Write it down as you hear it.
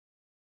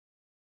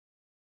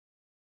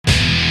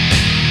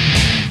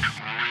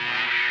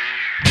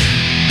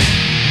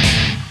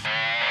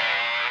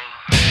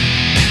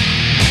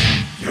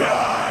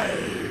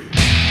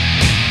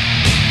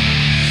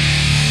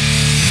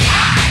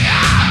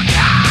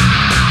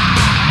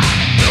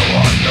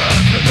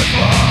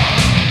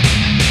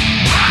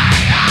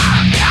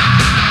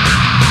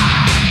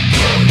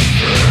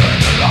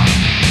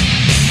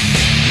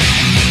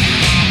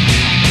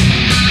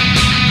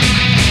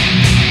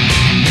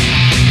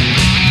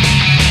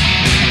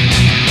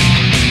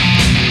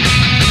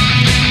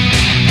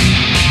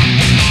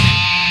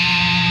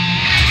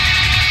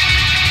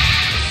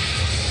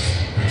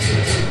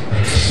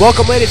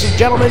Welcome, ladies and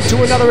gentlemen,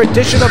 to another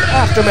edition of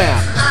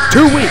Aftermath.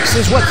 2 weeks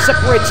is what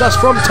separates us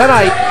from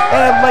tonight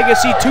and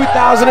Legacy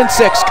 2006,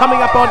 coming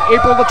up on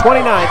April the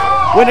 29th,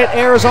 when it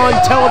airs on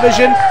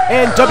television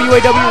and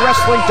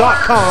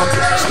WAWWrestling.com.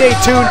 Stay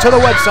tuned to the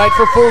website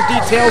for full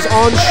details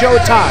on show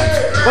times.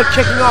 But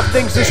kicking off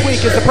things this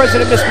week is the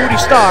president, Miss Moody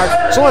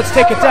Starr, so let's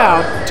take it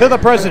down to the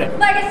president.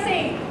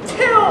 Legacy,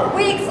 2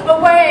 weeks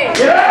away.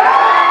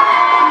 Yeah!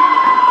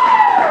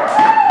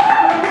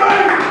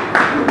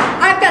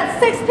 I've got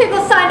 6 people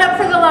signed up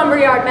for the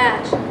Lumberyard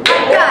match.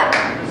 I've got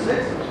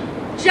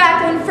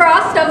Jacqueline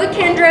Frost of the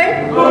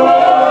Kindred. I've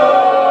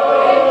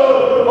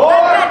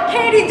got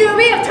Katie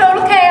Dube of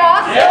Total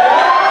Kaos.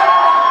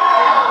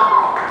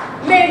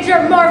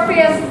 Major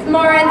Morpheus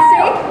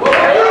Morency.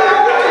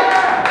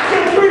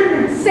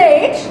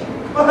 Sage.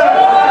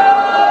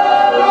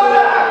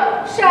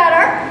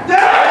 Shatter.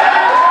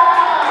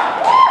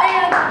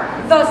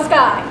 And The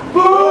Sky.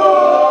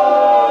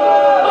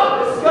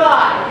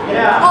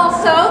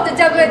 Also, the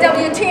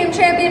WAW Team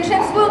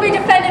Championships will be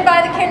defended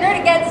by the Kindred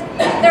against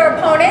their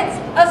opponents,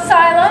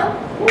 Asylum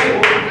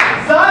and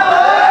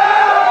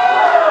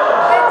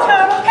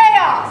Total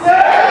Kaos.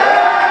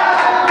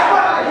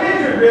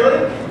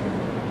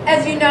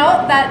 As you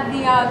know, that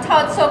the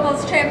Todd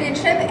Sobel's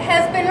Championship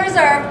has been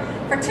reserved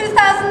for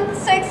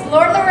 2006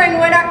 Lord of the Ring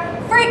winner,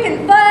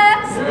 Freaking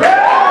Flex.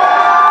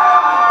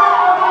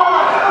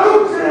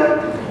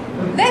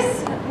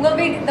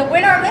 The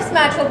winner of this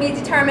match will be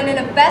determined in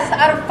a best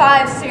out of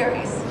 5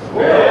 series.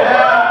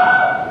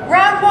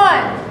 Round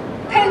 1,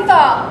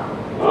 pinfall.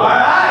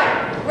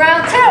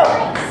 Round 2,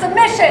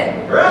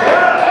 submission.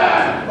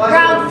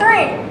 Round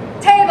 3,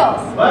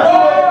 tables.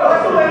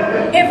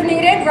 If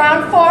needed,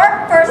 round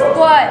 4, first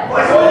blood.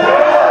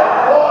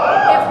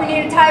 If we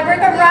need a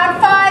tiebreaker, round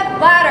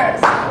 5,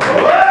 ladders.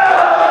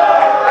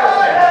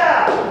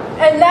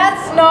 And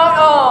that's not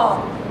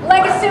all.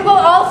 Legacy will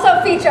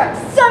also feature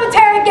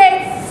Cemetery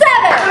Gate 7.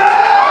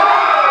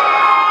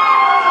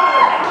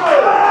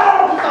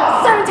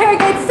 Cemetery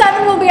Gate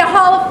 7 will be a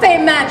Hall of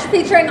Fame match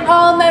featuring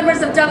all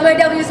members of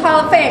WAW's Hall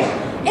of Fame,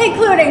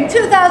 including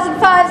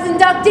 2005's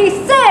inductee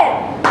Sid,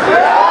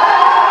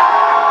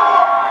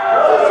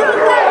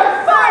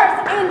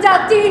 2005's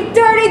inductee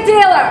Dirty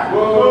Dealer,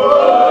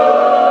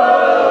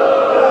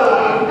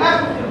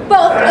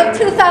 both of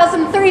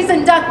 2003's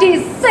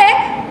inductees Sick,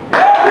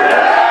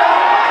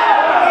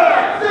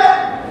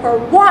 for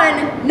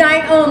one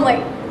night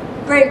only,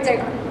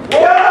 Gravedigger.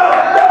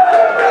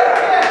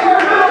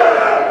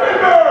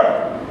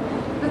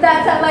 But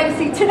that's at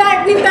Legacy.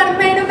 Tonight we've got a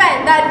main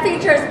event that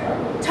features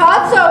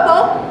Todd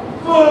Sobel,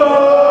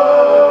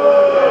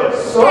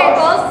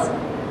 Staples,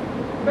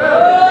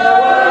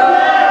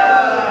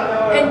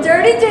 and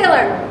Dirty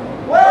Dealer.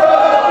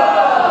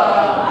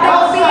 They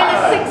will be in a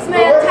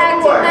 6-man tag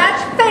team match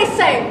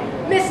facing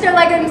Mr.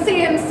 Legacy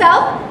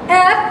himself,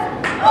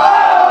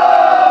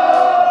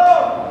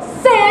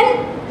 Sin,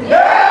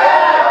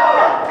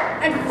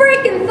 and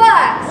Freaking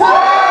Flex.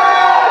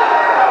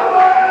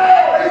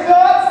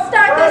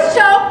 Start this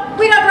show.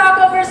 We got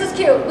Rocko versus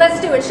Q. Let's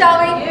do it, shall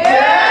we?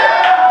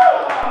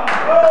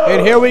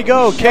 And here we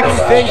go, kicking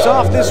things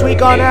off this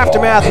week on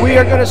Aftermath. We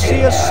are going to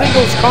see a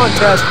singles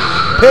contest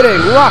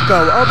pitting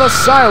Rocko of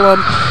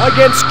Asylum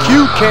against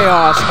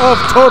Kaos of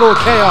Total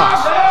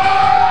Kaos.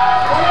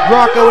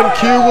 Rocko and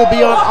Q will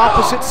be on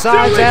opposite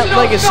sides at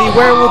Legacy,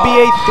 where it will be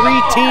a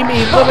 3-team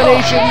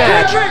elimination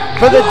match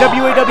for the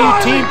WAW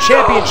Team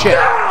Championship.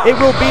 It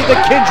will be the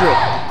Kindred,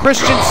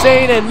 Christian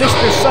Sane and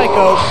Mr.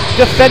 Psycho,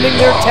 defending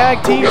their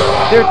team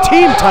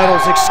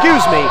titles,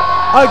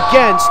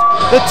 against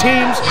the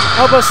teams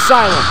of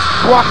Asylum,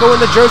 Rocko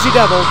and the Jersey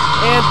Devil,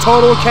 and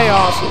Total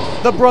Kaos,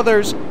 the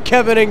brothers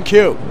Kevin and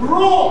Q.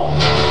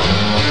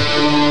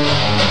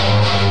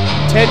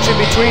 Tension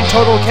between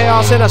Total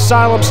Kaos and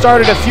Asylum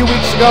started a few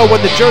weeks ago when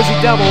the Jersey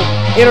Devil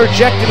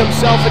interjected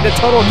himself into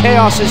Total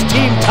Kaos's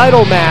team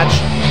title match.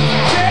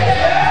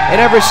 And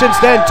ever since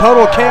then,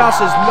 Total Kaos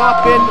has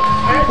not been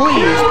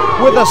pleased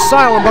with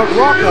Asylum, but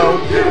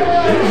Rocko,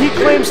 he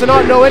claims to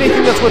not know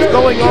anything that's what's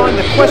going on.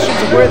 The questions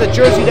of where the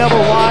Jersey Devil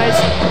lies,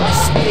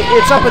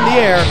 it's up in the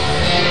air.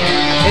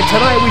 And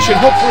tonight we should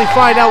hopefully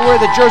find out where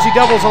the Jersey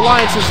Devil's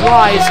alliances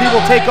lies. He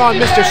will take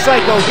on Mr.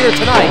 Psycho here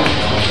tonight.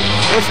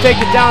 Let's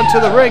take it down to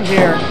the ring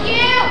here.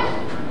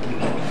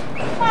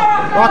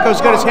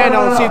 Rocco's got his hand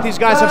out. Let's see if these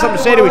guys have something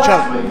to say to each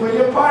other. What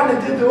your partner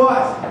did to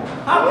us.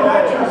 How can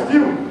I trust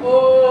you?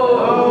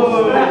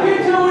 I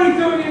can't tell what he's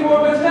doing anymore,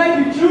 but tonight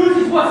you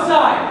choose what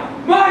side.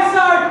 My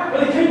side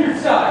or the Kindred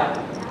side.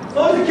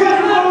 So the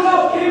Kindred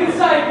knows King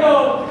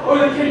Psycho or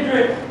the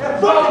Kindred.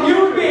 Well, you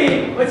and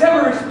me, let's have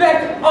a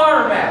respect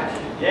honor match.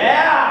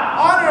 Yeah!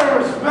 Honor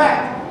and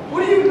respect.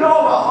 What do you know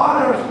about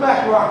honor and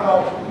respect,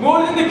 Rocko?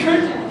 More than the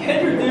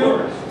Kindred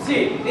do.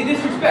 See, they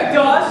disrespect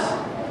us.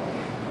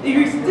 They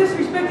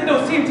disrespected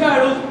those team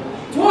titles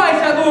twice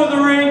at Lord of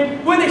the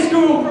Ring when they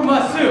stole them from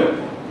us too.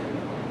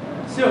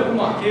 So, come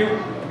on, Q.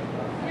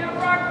 Yeah,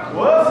 Rocko.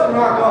 Listen,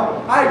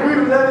 Rocko, I agree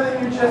with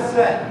everything you just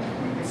said.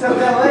 Except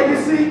that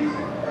Legacy,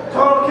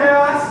 Total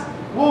Kaos,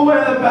 we'll win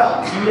the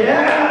belt.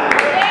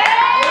 Yeah!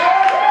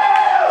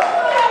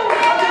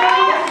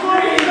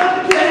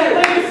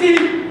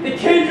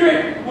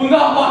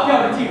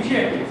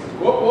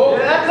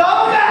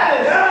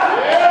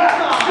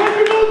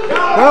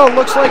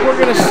 looks like we're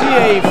going to see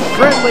a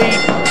friendly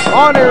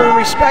honor and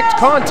respect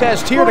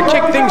contest here to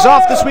kick things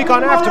off this week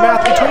on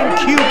Aftermath between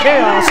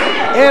Kaos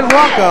and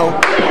Rocko.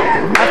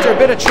 After a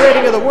bit of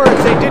trading of the words,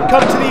 they did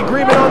come to the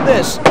agreement on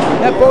this,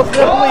 that both of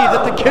them believe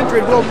that the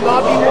Kindred will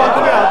not be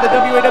walking out the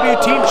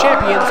WAW Team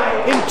Champions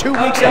in 2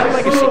 weeks at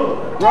Legacy.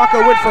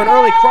 Rocko went for an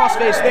early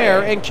crossface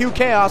there, and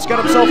Kaos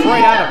got himself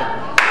right out of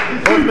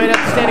it. Both men at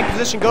the standing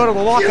position go to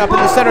the lockup in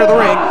the center of the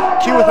ring.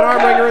 Q with an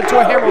arm wringer into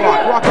a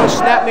hammerlock. Rocko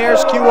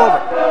snapmares Q over.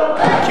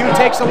 Q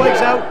takes the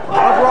legs out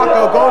of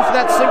Rocko, going for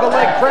that single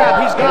leg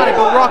grab. He's got it,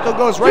 but Rocko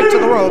goes right to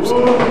the ropes.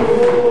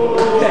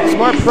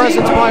 Smart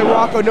presence by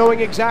Rocko,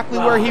 knowing exactly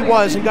where he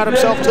was and got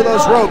himself to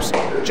those ropes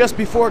just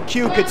before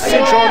Q could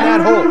cinch on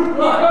that hold.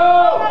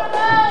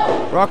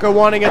 Rocko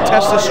wanting a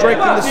test of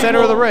strength in the center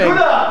of the ring.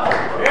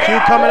 Q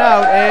coming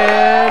out,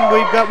 and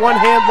we've got one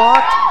hand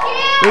locked.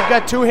 We've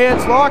got two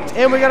hands locked,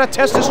 and we got a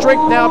test of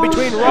strength now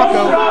between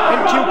Rocko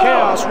and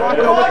Kaos.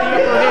 Rocko with the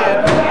upper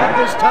hand at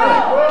this time.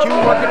 Q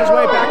working his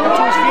way back up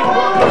to his feet,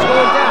 and Rocko's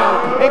going down,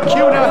 and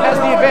Q now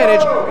has the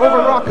advantage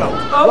over Rocko.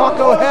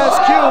 Rocko has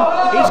Q,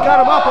 he's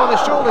got him up on the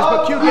shoulders,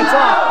 but Q gets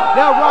off.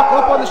 Now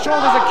Rocko up on the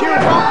shoulders of Q,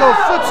 Rocko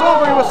flips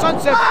over to a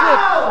sunset flip,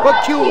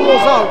 but Q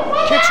rolls out,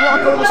 kicks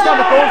Rocko in the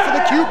stomach, going for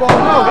the Q ball.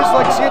 No, his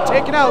legs get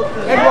taken out,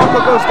 and Rocko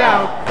goes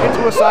down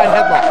into a side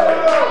headlock.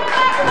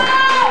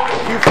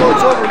 Q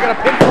floats over, we got a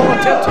pinfall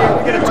attempt here,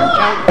 we get a 2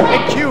 count,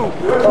 and Q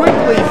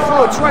quickly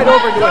floats right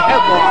over into a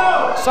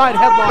headlock. Side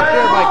headlock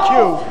there by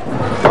Q.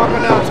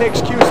 Rocko now takes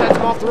Q, sets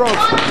him off the ropes.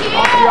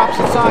 Off the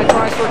opposite side,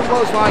 tries for a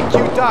clothesline.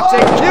 Q ducks,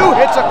 and Q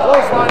hits a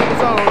clothesline of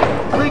his own.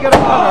 We got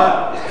a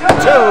cover,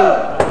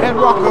 2, and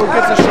Rocko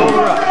gets a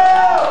shoulder up.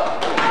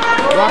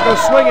 Rocko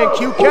swinging,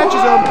 Q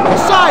catches him,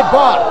 side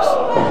box.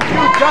 Q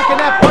ducking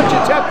that punch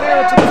attempt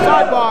there into the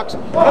side box,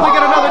 and we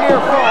get another near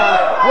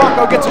fall.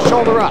 Rocko gets a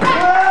shoulder up.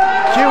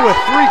 Q with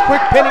 3 quick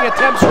pinning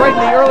attempts right in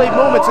the early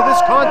moments of this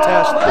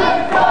contest.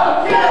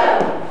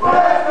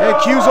 And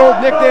Q's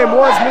old nickname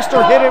was Mr.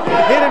 Hit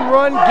and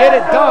Run, Get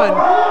It Done.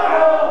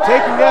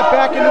 Taking that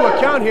back into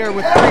account here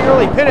with 3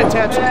 early pin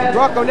attempts.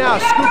 Rocko now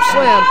scoop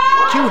slam.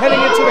 Q heading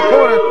into the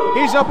corner.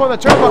 He's up on the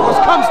turnbuckles,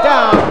 comes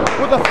down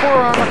with a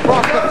forearm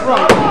across the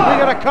throat. We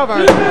got a cover,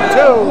 2,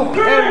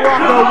 and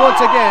Rocko once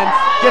again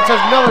gets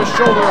another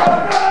shoulder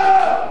up.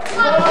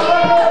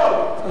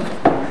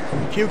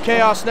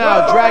 Kaos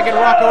now dragging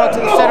Rocko out to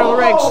the center of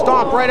the ring.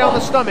 Stomp right on the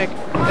stomach.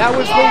 That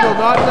was legal,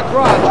 not in the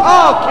crotch.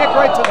 Oh, kick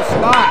right to the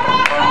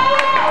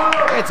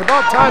spine. It's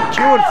about time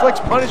Q inflicts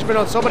punishment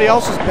on somebody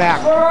else's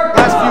back.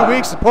 Last few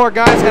weeks, the poor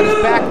guy's had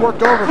his back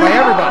worked over by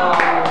everybody.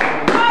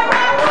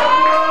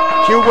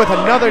 Q with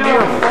another near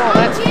fall.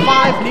 That's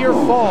 5 near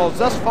falls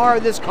thus far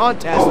in this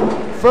contest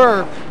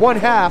for one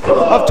half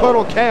of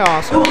Total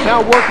Kaos.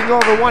 Now working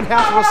over one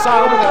half of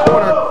Asylum in the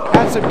corner.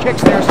 Had some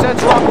kicks there.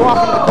 Sends Rocko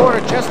off into the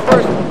corner. Chest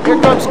first. Here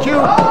comes Q.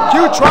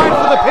 Q trying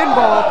for the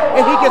pinball,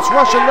 and he gets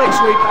Russian leg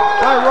sweep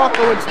by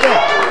Rocko instead.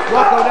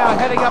 Rocko now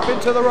heading up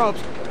into the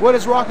ropes. What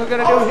is Rocko going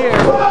to do here?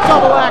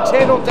 Double axe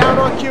handle down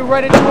on Q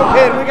right into a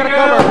pin. We got a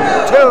cover,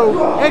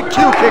 2, and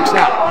Q kicks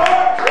out.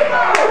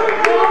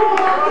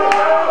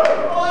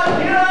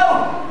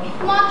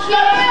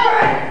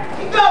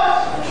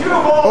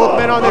 Both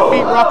men on their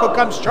feet, Rocko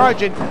comes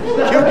charging.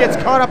 Q gets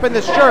caught up in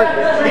the shirt.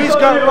 He's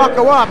got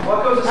Rocko up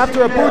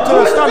after a boot to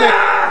the stomach.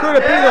 Could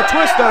it be the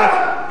twister?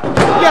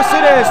 Yes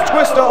it is,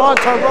 twister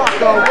onto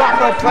Rocko.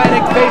 Rocko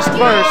planting face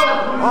first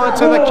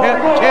onto the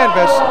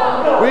canvas.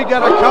 We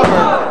got a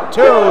cover,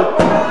 2,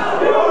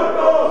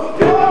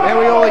 and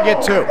we only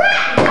get 2.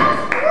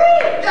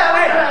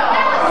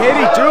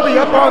 Katie Dube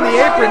up on the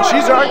apron.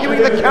 She's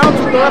arguing the count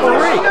with the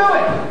referee.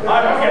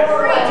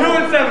 2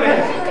 and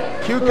 7.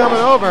 Q coming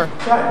over.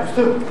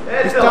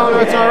 He's telling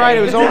her it's all right.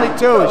 It was only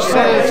 2. She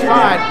said it's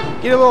fine.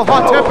 Get a little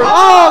hot temper.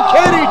 Oh,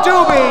 Katie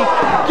Dube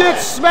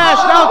gets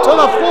smashed out to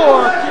the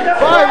floor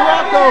by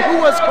Rocko,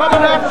 who was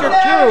coming after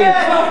Q.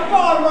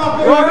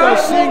 Rocko,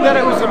 seeing that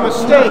it was a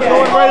mistake,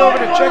 going right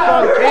over to check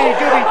on Katie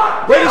Dube.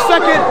 Wait a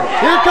second.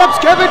 Here comes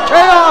Kevin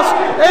Kaos,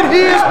 and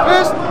he is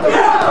pissed.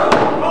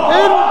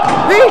 And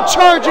he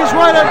charges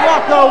right at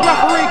Rocko.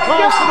 Referee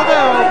calls for the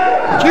bell.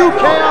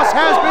 Kaos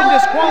has been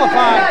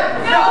disqualified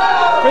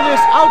for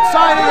this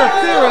outside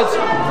interference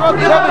from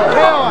Kevin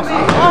Kaos.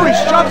 Oh, he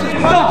shoves his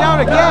brother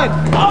down again.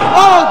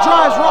 Oh,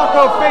 drives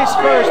Rocko face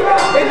first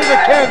into the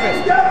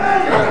canvas.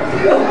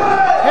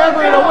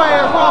 Hammering away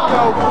at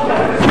Rocko.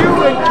 Q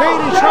and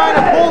Katie trying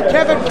to pull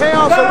Kevin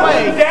Kaos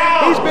away.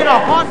 He's been a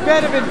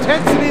hotbed of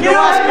intensity the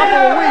last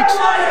couple of weeks.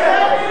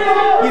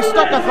 He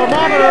stuck a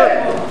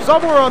thermometer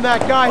somewhere on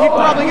that guy. He'd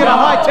probably get a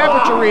high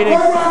temperature reading.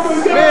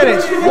 Man,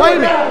 it's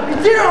flaming.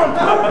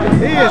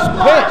 He is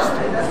pissed.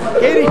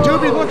 Katie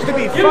Dube looks to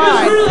be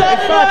fine.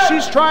 In fact,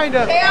 she's trying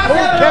to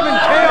pull Kevin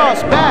Kaos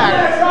back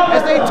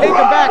as they take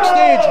him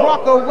backstage.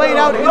 Rocko laid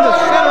out in the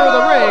center of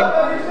the ring.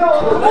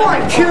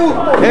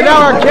 And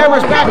now our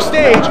camera's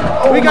backstage.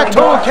 We got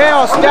Total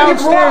Kaos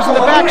downstairs in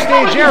the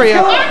backstage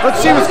area.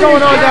 Let's see what's going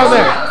on down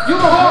there. You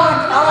all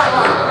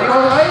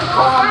right?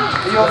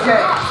 Are you okay?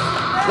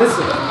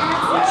 Listen,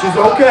 she's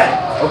okay,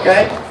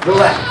 okay?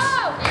 Relax.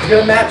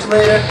 get a match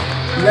later.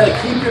 You gotta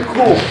keep your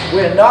cool.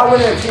 We are not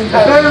winning the team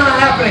titles. It better not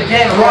happen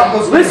again.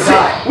 Rocko's gonna Listen,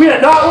 die. we are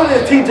not winning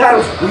the team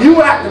titles with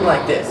you acting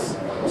like this.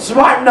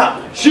 Smarten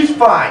up. She's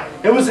fine.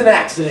 It was an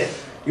accident.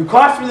 You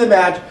cost me the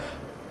match,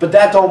 but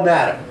that don't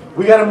matter.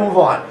 We gotta move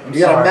on. You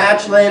got a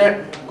match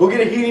later. Go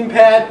get a heating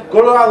pad.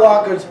 Go to our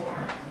lockers.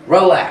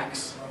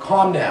 Relax.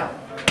 Calm down.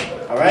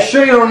 All right? You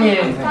sure you don't need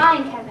anything?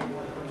 Fine, Kevin.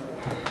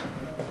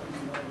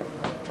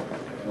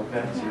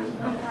 Okay.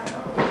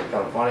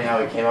 Kind of funny how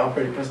he came out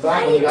pretty pissed off Why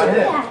when do he you got do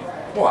hit.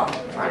 that? Well,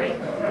 I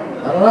mean,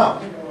 I don't know.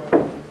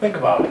 Think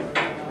about it.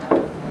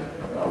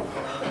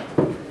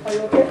 Are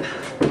you okay?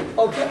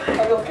 Okay.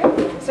 Are you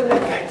okay? Sit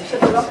down.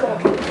 Sit down. Rocko.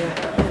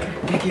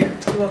 Thank you.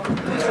 You're welcome.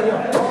 Sit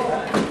down.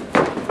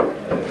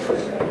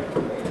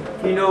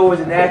 You know it was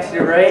an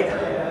accident, right?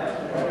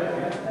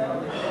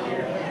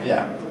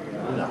 Yeah.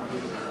 No.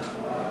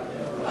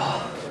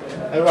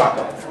 Hey,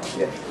 Rocko.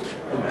 Yeah.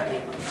 Good match.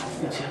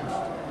 You too.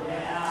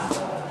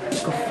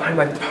 Let's go find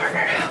my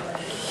partner.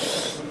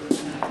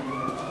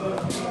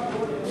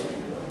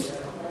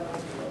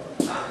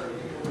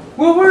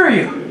 Where were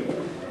you?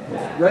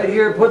 Right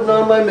here putting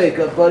on my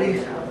makeup, buddy.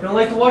 You don't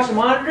like to watch the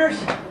monitors?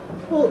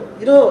 Well,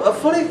 you know, a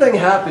funny thing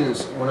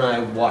happens when I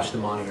watch the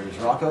monitors,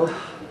 Rocko.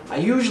 I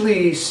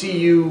usually see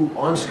you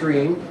on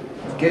screen,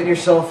 getting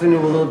yourself into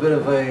a little bit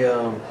of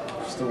a,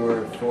 what's the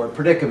word for it,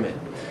 predicament.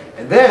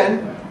 And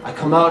then I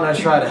come out and I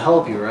try to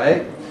help you,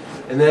 right?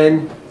 And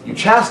then you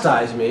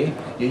chastise me,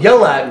 you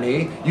yell at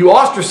me, you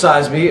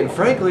ostracize me, and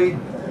frankly,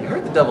 you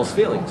hurt the devil's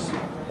feelings.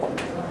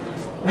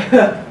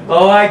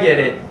 Oh, I get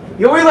it.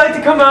 You always like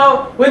to come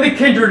out when the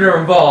kindred are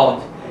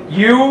involved.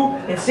 You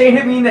and Satan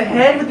hit me in the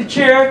head with the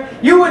chair.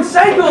 You and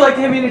Psycho like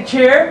to hit me in the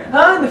chair.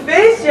 Huh? In the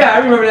face? Yeah, I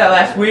remember that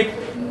last week.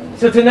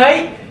 So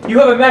tonight, you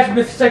have a match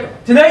with Mr. Psycho.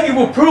 Tonight you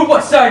will prove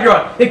what side you're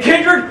on. The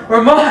kindred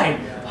or mine.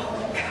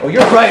 Oh,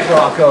 you're right,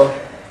 Rocko.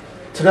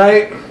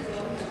 Tonight,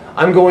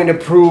 I'm going to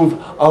prove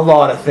a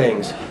lot of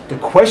things. The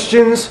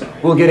questions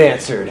will get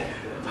answered.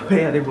 Oh,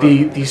 yeah, they will.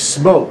 The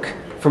smoke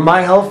from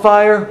my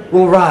hellfire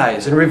will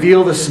rise and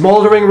reveal the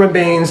smoldering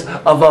remains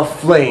of a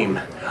flame.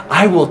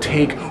 I will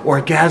take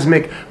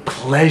orgasmic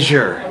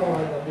pleasure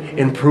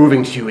in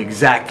proving to you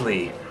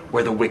exactly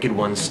where the Wicked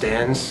One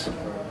stands.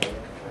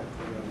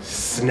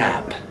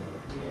 Snap.